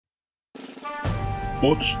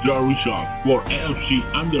Post draw result for AFC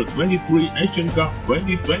U23 Asian Cup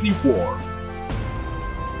 2024.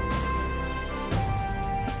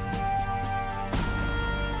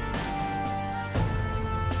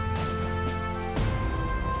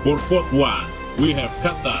 For Pot 1, we have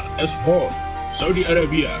Qatar as host, Saudi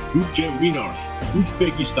Arabia Group J winners,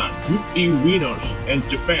 Uzbekistan Group E winners, and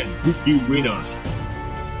Japan Group G winners.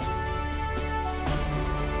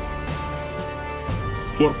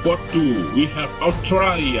 For Pot 2, we have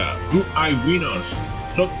Australia Group I winners,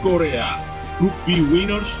 South Korea Group B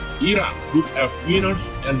winners, Iraq Group F winners,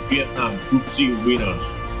 and Vietnam Group C winners.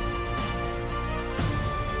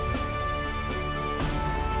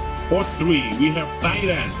 Pot 3, we have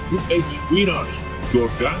Thailand Group H winners,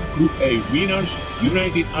 Jordan Group A winners,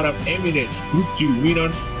 United Arab Emirates Group G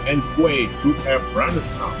winners, and Kuwait Group F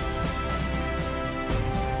runners-up.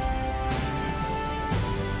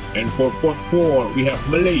 And for Pot 4, we have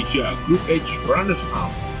Malaysia Group H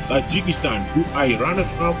runners-up, Tajikistan Group I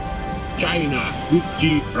runners-up, China Group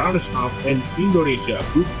G runners-up, and Indonesia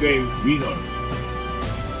Group K winners.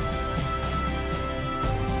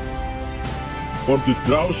 For the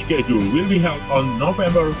draw schedule will be held on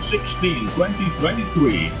November 16,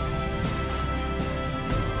 2023.